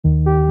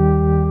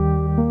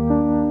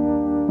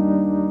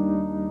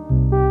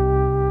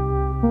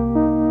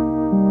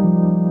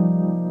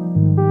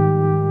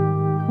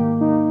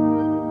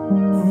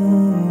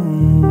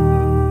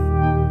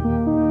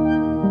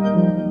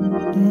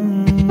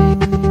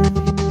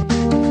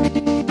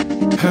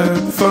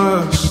head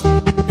first.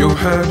 Your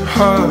head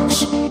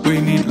hurts, we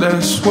need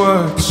less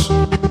words.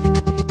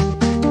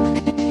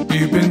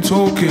 You've been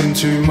talking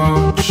too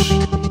much.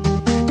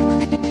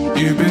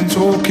 You've been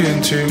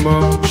talking too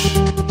much.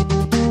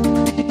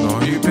 No,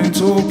 you've been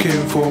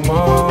talking for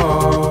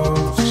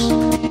months.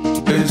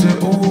 Is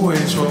it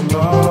always from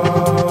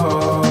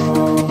love?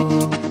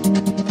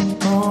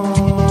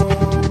 Oh,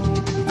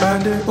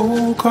 and it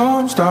all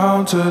comes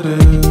down to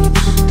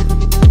this.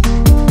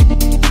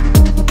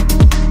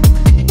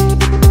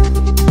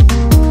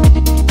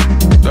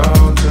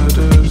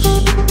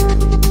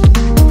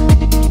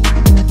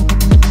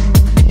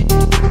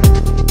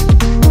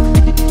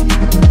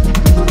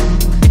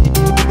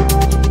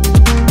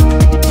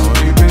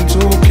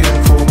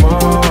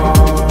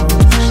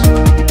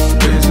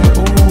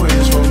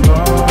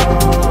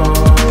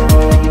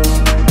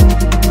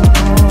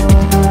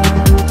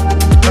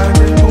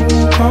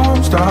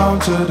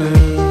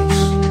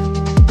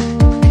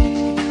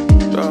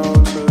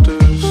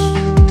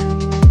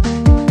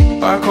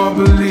 I can't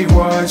believe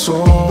what I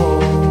saw.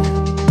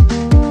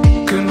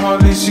 Can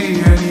hardly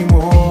see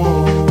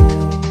anymore.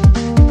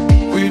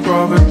 We'd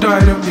rather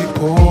die than be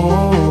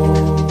poor.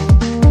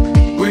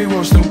 We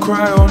watch them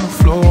cry on the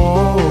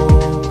floor.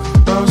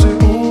 Does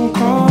it all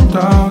come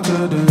down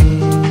to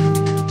this?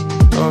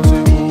 Does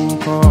it all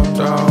come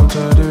down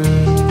to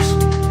this?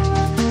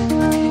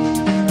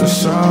 The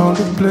sound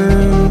of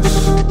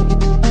bliss.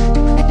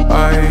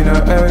 I ain't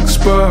an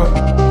expert.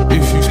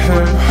 If your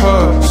head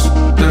hurts,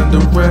 then the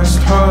rest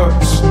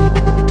hurts.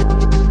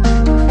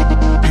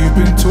 You've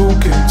been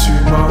talking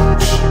too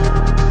much.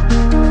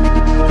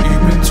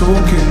 You've been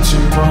talking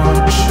too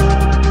much.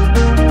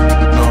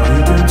 No,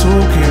 you've been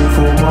talking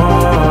for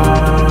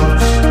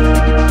months.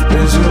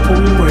 Is it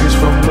always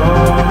from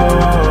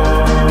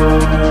love?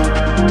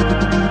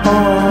 Oh,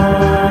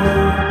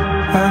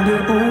 and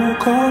it all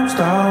comes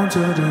down to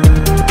this.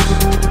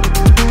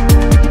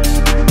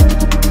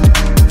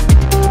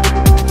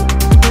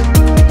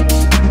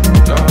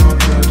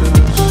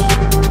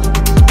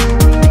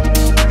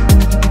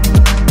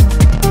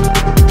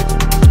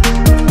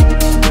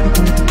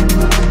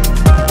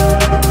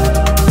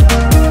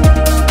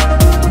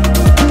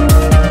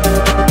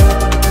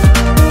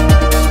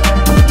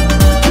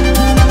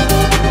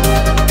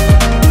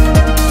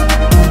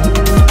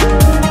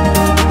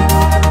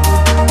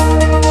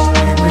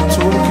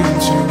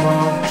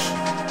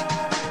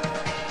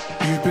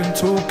 You've been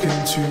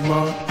talking too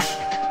much.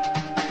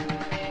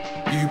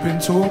 You've been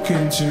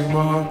talking too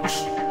much.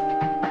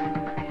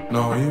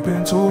 No, you've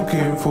been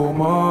talking for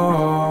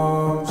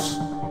months.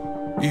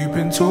 You've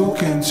been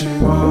talking too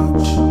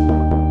much.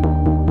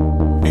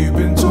 You've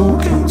been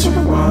talking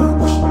too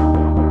much.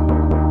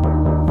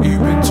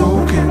 You've been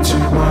talking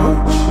too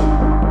much.